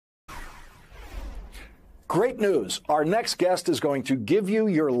Great news. Our next guest is going to give you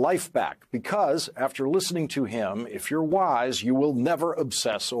your life back because after listening to him, if you're wise, you will never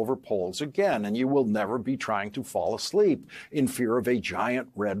obsess over polls again, and you will never be trying to fall asleep in fear of a giant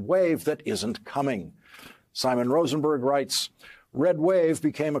red wave that isn't coming. Simon Rosenberg writes, Red wave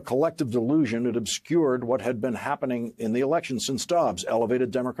became a collective delusion. It obscured what had been happening in the election since Dobbs. Elevated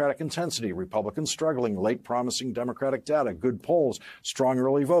Democratic intensity, Republicans struggling, late promising Democratic data, good polls, strong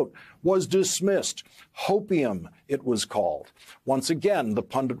early vote, was dismissed. Hopium, it was called. Once again, the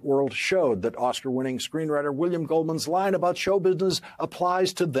pundit world showed that Oscar-winning screenwriter William Goldman's line about show business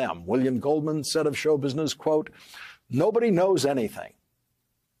applies to them. William Goldman said of show business, quote, "Nobody knows anything."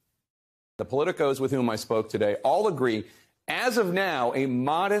 The politicos with whom I spoke today all agree, as of now, a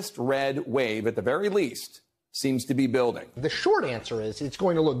modest red wave, at the very least, seems to be building. The short answer is it's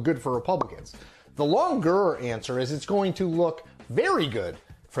going to look good for Republicans. The longer answer is it's going to look very good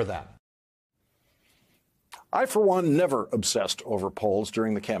for them. I, for one, never obsessed over polls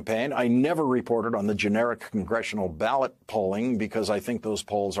during the campaign. I never reported on the generic congressional ballot polling because I think those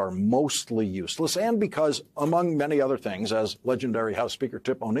polls are mostly useless and because, among many other things, as legendary House Speaker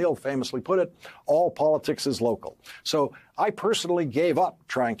Tip O'Neill famously put it, all politics is local. So I personally gave up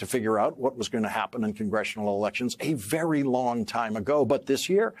trying to figure out what was going to happen in congressional elections a very long time ago. But this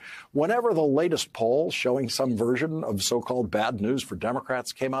year, whenever the latest poll showing some version of so-called bad news for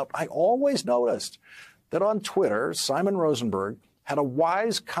Democrats came out, I always noticed that on Twitter, Simon Rosenberg had a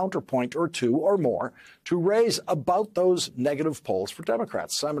wise counterpoint or two or more to raise about those negative polls for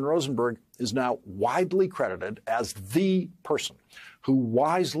Democrats. Simon Rosenberg is now widely credited as the person who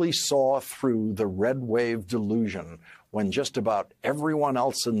wisely saw through the red wave delusion when just about everyone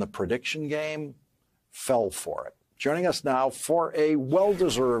else in the prediction game fell for it. Joining us now for a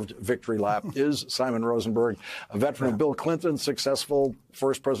well-deserved victory lap is Simon Rosenberg, a veteran of Bill Clinton's successful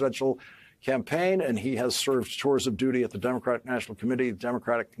first presidential campaign, and he has served tours of duty at the Democratic National Committee, the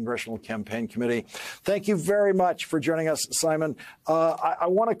Democratic Congressional Campaign Committee. Thank you very much for joining us, Simon. I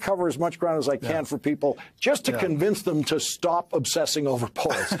want to cover as much ground as I can for people just to convince them to stop obsessing over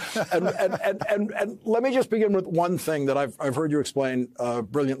polls. and let me just begin with one thing that I've heard you explain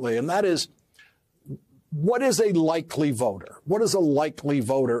brilliantly, and that is, what is a likely voter? What is a likely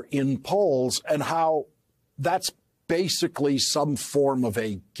voter in polls, and how that's basically some form of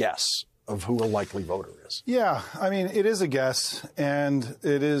a guess of who a likely voter is? Yeah, I mean, it is a guess, and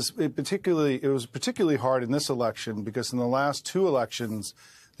it was particularly hard in this election because in the last two elections,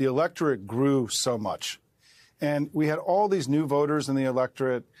 the electorate grew so much. And we had all these new voters in the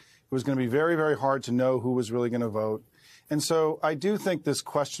electorate. It was going to be very, very hard to know who was really going to vote. And so I do think this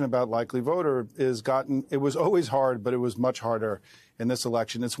question about likely voter it was always hard, but it was much harder in this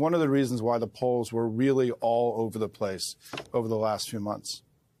election. It's one of the reasons why the polls were really all over the place over the last few months.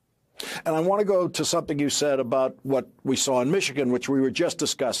 And I want to go to something you said about what we saw in Michigan, which we were just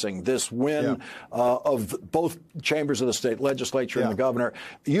discussing, this win of both chambers of the state legislature and the governor.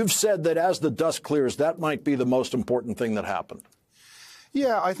 You've said that as the dust clears, that might be the most important thing that happened.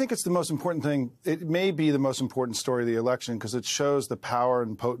 Yeah, I think it's the most important thing. It may be the most important story of the election because it shows the power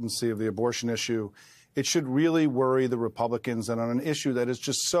and potency of the abortion issue. It should really worry the Republicans, and on an issue that is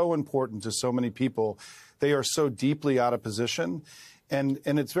just so important to so many people, they are so deeply out of position. And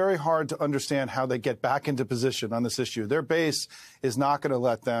it's very hard to understand how they get back into position on this issue. Their base is not going to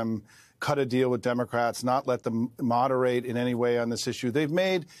let them cut a deal with Democrats, not let them moderate in any way on this issue. They've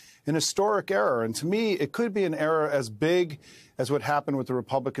made an historic error. And to me, it could be an error as big as what happened with the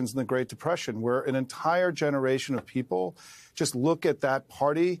Republicans in the Great Depression, where an entire generation of people just look at that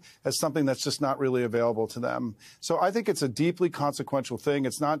party as something that's just not really available to them. So I think it's a deeply consequential thing.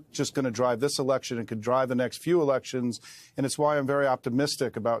 It's not just going to drive this election. It could drive the next few elections. And it's why I'm very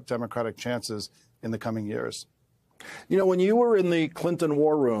optimistic about Democratic chances in the coming years. You know, when you were in the Clinton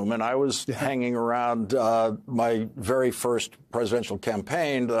war room and I was hanging around my very first presidential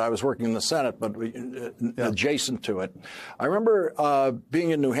campaign, that I was working in the Senate, but adjacent to it, I remember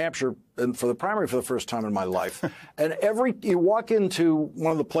being in New Hampshire for the primary for the first time in my life. And you walk into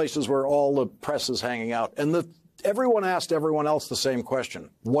one of the places where all the press is hanging out, and everyone asked everyone else the same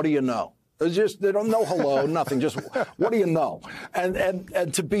question: what do you know? They don't know hello, nothing. Just what do you know?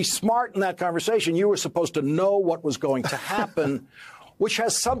 And to be smart in that conversation, you were supposed to know what was going to happen, which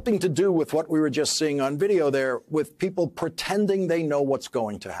has something to do with what we were just seeing on video there, with people pretending they know what's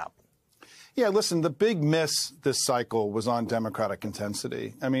going to happen. Yeah, listen, the big miss this cycle was on Democratic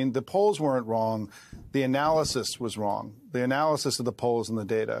intensity. I mean, the polls weren't wrong. The analysis was wrong. The analysis of the polls and the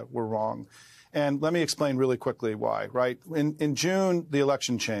data were wrong. And let me explain really quickly why, right? In June, the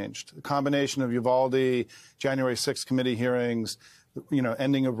election changed. A combination of Uvalde, January 6th committee hearings,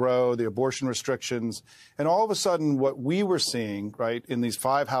 ending of Roe, the abortion restrictions. And all of a sudden, what we were seeing, right, in these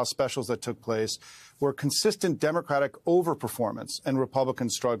 5 House specials that took place were consistent Democratic overperformance and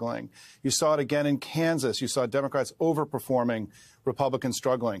Republicans struggling. You saw it again in Kansas. You saw Democrats overperforming, Republicans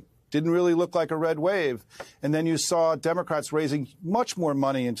struggling. Didn't really look like a red wave. And then you saw Democrats raising much more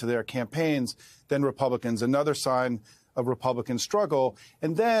money into their campaigns than Republicans, another sign of Republican struggle.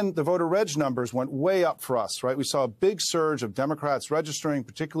 And then the voter reg numbers went way up for us, right? We saw a big surge of Democrats registering,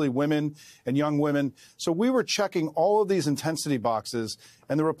 particularly women and young women. So we were checking all of these intensity boxes,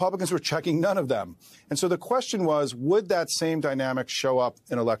 and the Republicans were checking none of them. And so the question was, would that same dynamic show up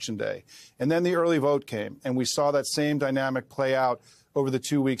in Election Day? And then the early vote came, and we saw that same dynamic play out over the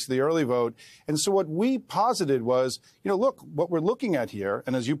 2 weeks of the early vote. And so what we posited was, look, what we're looking at here,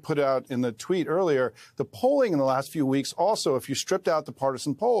 and as you put out in the tweet earlier, the polling in the last few weeks also, if you stripped out the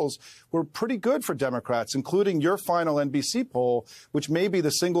partisan polls, were pretty good for Democrats, including your final NBC poll, which may be the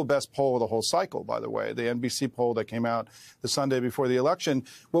single best poll of the whole cycle, by the way, the NBC poll that came out the Sunday before the election.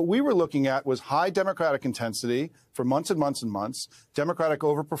 What we were looking at was high Democratic intensity for months and months and months, Democratic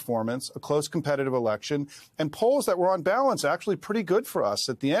overperformance, a close competitive election, and polls that were on balance actually pretty good for us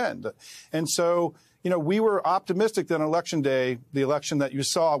at the end. And so, we were optimistic that on Election Day, the election that you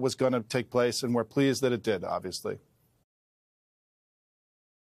saw was going to take place, and we're pleased that it did, obviously.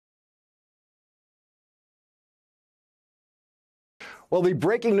 Well, the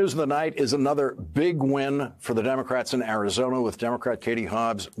breaking news of the night is another big win for the Democrats in Arizona, with Democrat Katie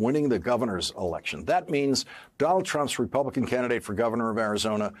Hobbs winning the governor's election. That means Donald Trump's Republican candidate for governor of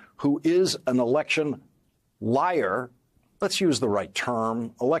Arizona, who is an election liar. Let's use the right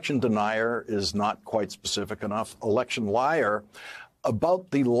term. Election denier is not quite specific enough. Election liar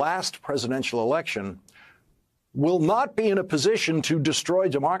about the last presidential election will not be in a position to destroy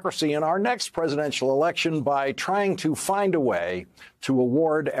democracy in our next presidential election by trying to find a way to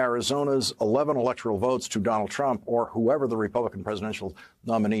award Arizona's 11 electoral votes to Donald Trump or whoever the Republican presidential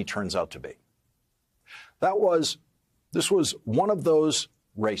nominee turns out to be. This was one of those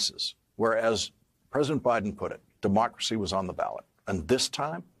races where, as President Biden put it, democracy was on the ballot. And this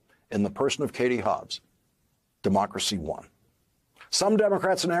time, in the person of Katie Hobbs, democracy won. Some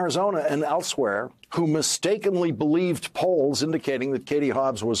Democrats in Arizona and elsewhere who mistakenly believed polls indicating that Katie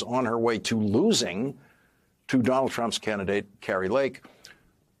Hobbs was on her way to losing to Donald Trump's candidate, Kari Lake,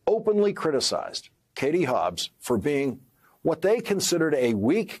 openly criticized Katie Hobbs for being what they considered a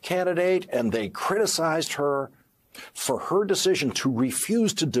weak candidate, and they criticized her for her decision to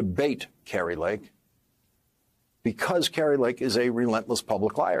refuse to debate Kari Lake because Kari Lake is a relentless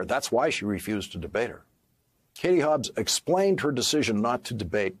public liar. That's why she refused to debate her. Katie Hobbs explained her decision not to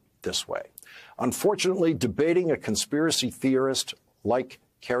debate this way. Unfortunately, debating a conspiracy theorist like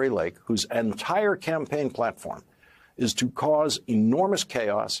Kari Lake, whose entire campaign platform is to cause enormous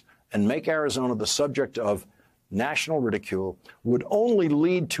chaos and make Arizona the subject of national ridicule, would only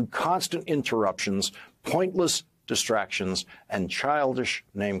lead to constant interruptions, pointless distractions, and childish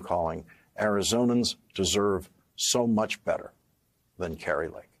name-calling. Arizonans deserve so much better than Kari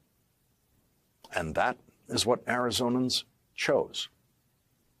Lake. And that is what Arizonans chose.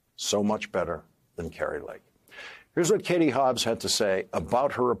 So much better than Kari Lake. Here's what Katie Hobbs had to say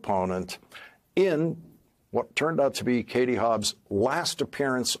about her opponent in what turned out to be Katie Hobbs' last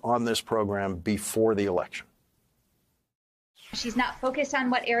appearance on this program before the election. She's not focused on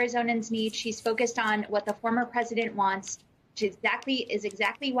what Arizonans need. She's focused on what the former president wants, which is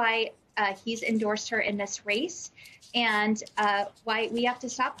exactly why he's endorsed her in this race, and why we have to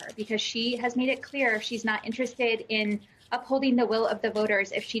stop her, because she has made it clear she's not interested in upholding the will of the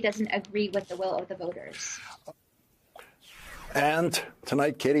voters if she doesn't agree with the will of the voters. And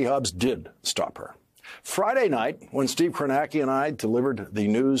tonight, Katie Hobbs did stop her. Friday night, when Steve Kornacki and I delivered the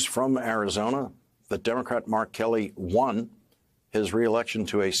news from Arizona that Democrat Mark Kelly won his reelection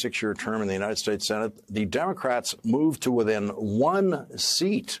to a 6-year term in the United States Senate, the Democrats moved to within 1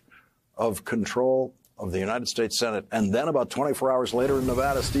 seat of control of the United States Senate. And then about 24 hours later in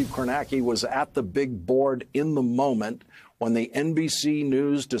Nevada, Steve Kornacki was at the big board in the moment when the NBC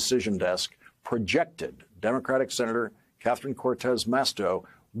News decision desk projected Democratic Senator Catherine Cortez Masto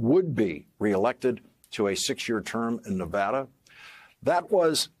would be reelected to a 6-year term in Nevada. That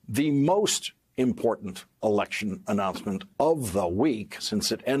was the most important election announcement of the week,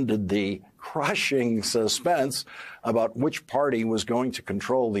 since it ended the crushing suspense about which party was going to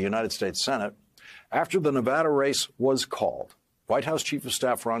control the United States Senate. After the Nevada race was called, White House Chief of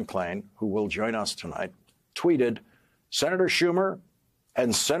Staff Ron Klain, who will join us tonight, tweeted, "Senator Schumer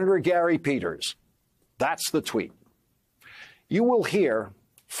and Senator Gary Peters." That's the tweet. You will hear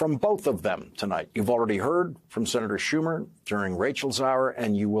from both of them tonight. You've already heard from Senator Schumer during Rachel's hour,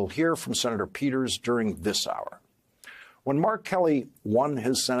 and you will hear from Senator Peters during this hour. When Mark Kelly won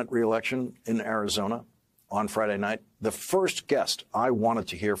his Senate re-election in Arizona on Friday night, the first guest I wanted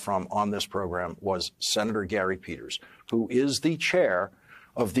to hear from on this program was Senator Gary Peters, who is the chair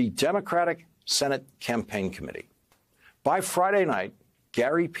of the Democratic Senate Campaign Committee. By Friday night,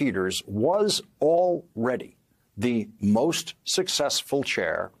 Gary Peters was already the most successful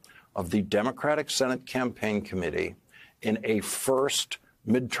chair of the Democratic Senate Campaign Committee in a first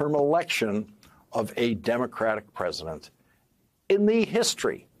midterm election of a Democratic president in the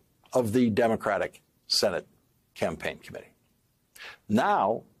history of the Democratic Senate Campaign Committee.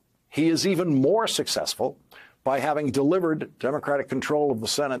 Now, he is even more successful by having delivered Democratic control of the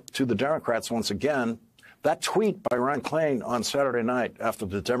Senate to the Democrats once again. That tweet by Ron Klain on Saturday night after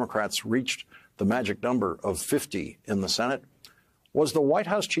the Democrats reached the magic number of 50 in the Senate was the White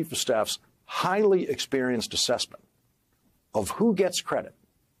House Chief of Staff's highly experienced assessment of who gets credit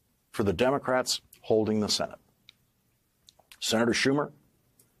for the Democrats holding the Senate. Senator Schumer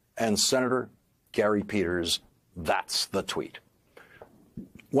and Senator Gary Peters, that's the tweet.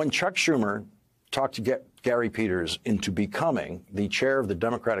 When Chuck Schumer talked to get Gary Peters into becoming the chair of the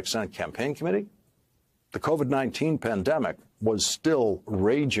Democratic Senate Campaign Committee, the COVID-19 pandemic was still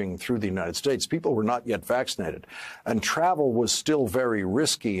raging through the United States. People were not yet vaccinated, and travel was still very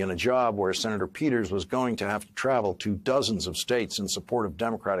risky in a job where Senator Peters was going to have to travel to dozens of states in support of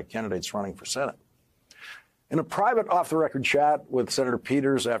Democratic candidates running for Senate. In a private off-the-record chat with Senator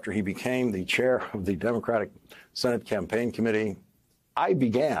Peters after he became the chair of the Democratic Senate Campaign Committee, I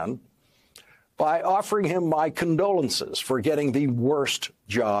began by offering him my condolences for getting the worst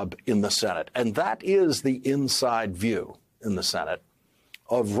job in the Senate. And that is the inside view in the Senate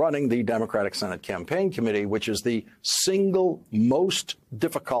of running the Democratic Senate Campaign Committee, which is the single most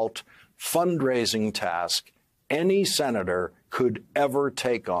difficult fundraising task any senator could ever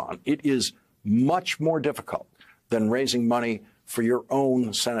take on. It is much more difficult than raising money for your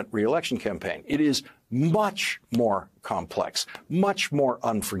own Senate re-election campaign. It is much more complex, much more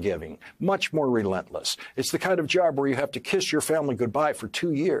unforgiving, much more relentless. It's the kind of job where you have to kiss your family goodbye for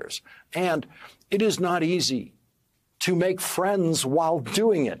 2 years. And it is not easy to make friends while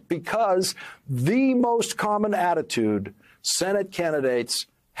doing it, because the most common attitude Senate candidates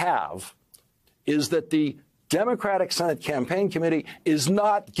have is that the Democratic Senate Campaign Committee is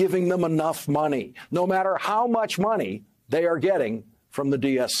not giving them enough money, no matter how much money they are getting from the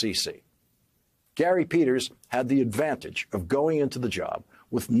DSCC. Gary Peters had the advantage of going into the job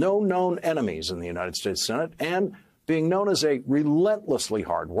with no known enemies in the United States Senate and being known as a relentlessly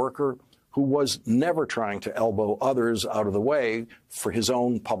hard worker who was never trying to elbow others out of the way for his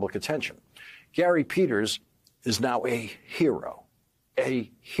own public attention. Gary Peters is now a hero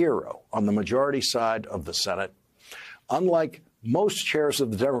on the majority side of the Senate. Unlike most chairs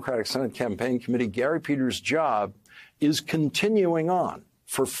of the Democratic Senate Campaign Committee, Gary Peters' job is continuing on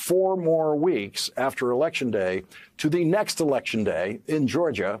for 4 more weeks after Election Day to the next Election Day in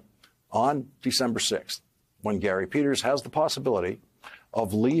Georgia on December 6th, when Gary Peters has the possibility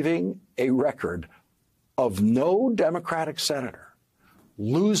of leaving a record of no Democratic senator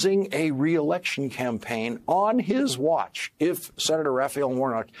losing a re-election campaign on his watch if Senator Raphael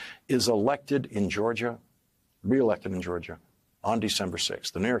Warnock is elected in Georgia, re-elected in Georgia on December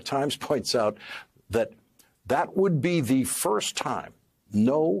 6th. The New York Times points out that that would be the first time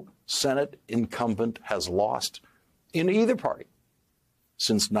no Senate incumbent has lost in either party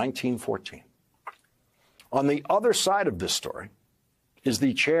since 1914. On the other side of this story is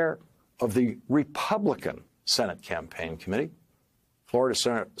the chair of the Republican Senate Campaign Committee,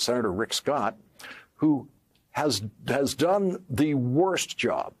 Florida Senator Rick Scott, who has done the worst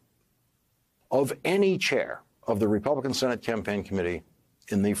job of any chair of the Republican Senate Campaign Committee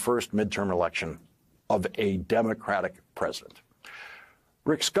in the first midterm election of a Democratic president.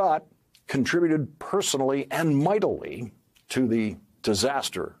 Rick Scott contributed personally and mightily to the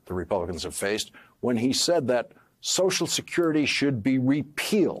disaster the Republicans have faced when he said that Social Security should be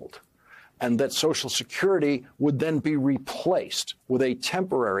repealed and that Social Security would then be replaced with a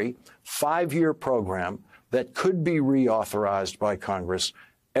temporary 5-year program that could be reauthorized by Congress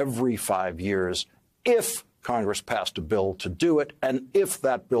every 5 years if Congress passed a bill to do it, and if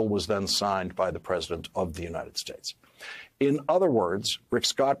that bill was then signed by the President of the United States. In other words, Rick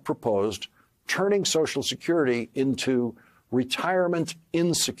Scott proposed turning Social Security into retirement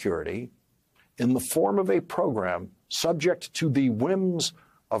insecurity in the form of a program subject to the whims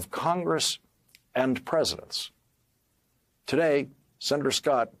of Congress and presidents. Today, Senator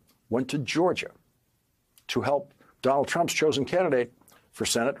Scott went to Georgia to help Donald Trump's chosen candidate, for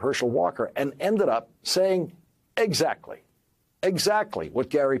Senate, Herschel Walker, and ended up saying exactly what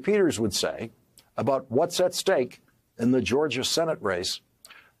Gary Peters would say about what's at stake in the Georgia Senate race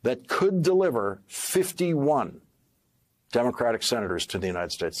that could deliver 51 Democratic senators to the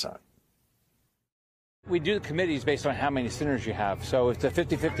United States Senate. We do the committees based on how many senators you have. So it's a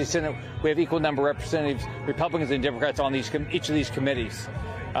 50-50 Senate. We have equal number of representatives, Republicans and Democrats, on each of these committees.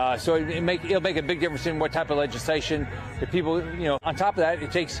 So it'll make a big difference in what type of legislation. If people, on top of that,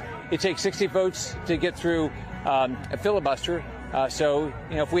 it takes 60 votes to get through a filibuster. So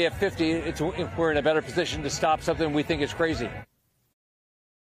if we have 50, we're in a better position to stop something we think is crazy.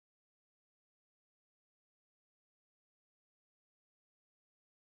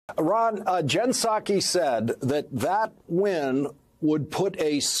 Ron, Jen Psaki said that win would put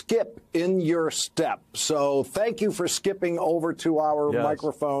a skip in your step. So thank you for skipping over to our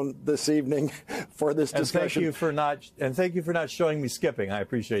microphone this evening for this discussion. Thank you for not showing me skipping. I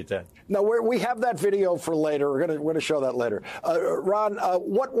appreciate that. No, we have that video for later. We're going to show that later. Ron,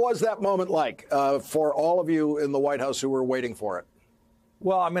 what was that moment like for all of you in the White House who were waiting for it?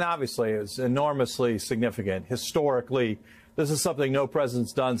 Well, I mean, obviously, it's enormously significant. Historically, this is something no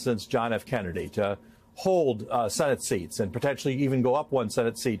president's done since John F. Kennedy, to hold Senate seats and potentially even go up one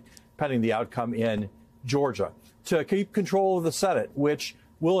Senate seat pending the outcome in Georgia, to keep control of the Senate, which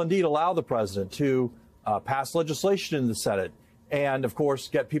will indeed allow the president to pass legislation in the Senate and, of course,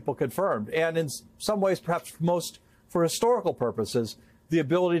 get people confirmed. And in some ways, perhaps most for historical purposes, the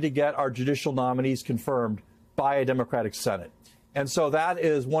ability to get our judicial nominees confirmed by a Democratic Senate. And so that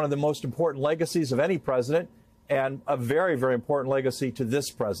is one of the most important legacies of any president, and a very, very important legacy to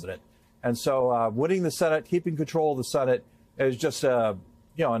this president. And so winning the Senate, keeping control of the Senate is just an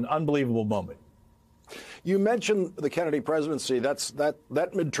unbelievable moment. You mentioned the Kennedy presidency. That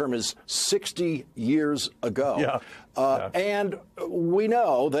midterm is 60 years ago. And we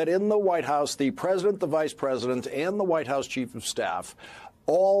know that in the White House, the president, the vice president, and the White House chief of staff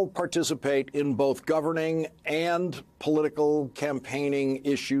all participate in both governing and political campaigning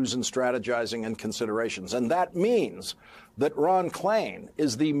issues and strategizing and considerations. And that means that Ron Klain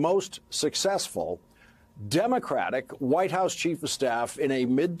is the most successful Democratic White House chief of staff in a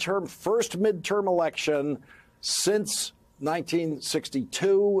first midterm election since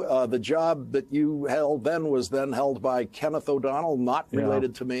 1962. The job that you held then was held by Kenneth O'Donnell, not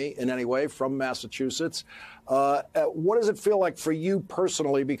related to me in any way, from Massachusetts. What does it feel like for you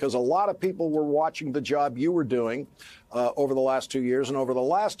personally? Because a lot of people were watching the job you were doing over the last 2 years and over the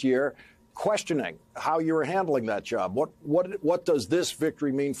last year, questioning how you were handling that job. What does this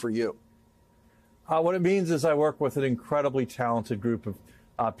victory mean for you? What it means is I work with an incredibly talented group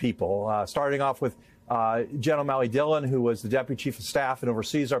of people, starting off with Jen O'Malley Dillon, who was the deputy chief of staff and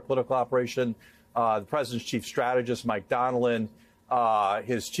oversees our political operation, the president's chief strategist, Mike Donilon,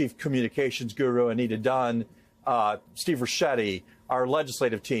 his chief communications guru, Anita Dunn, Steve Ricchetti, our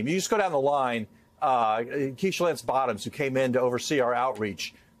legislative team. You just go down the line, Keisha Lance Bottoms, who came in to oversee our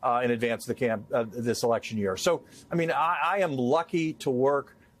outreach in advance of this election year. So, I mean, I am lucky to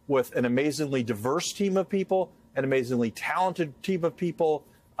work with an amazingly diverse team of people, an amazingly talented team of people,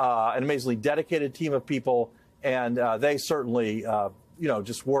 an amazingly dedicated team of people, and they certainly,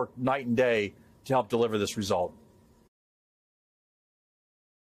 just work night and day to help deliver this result.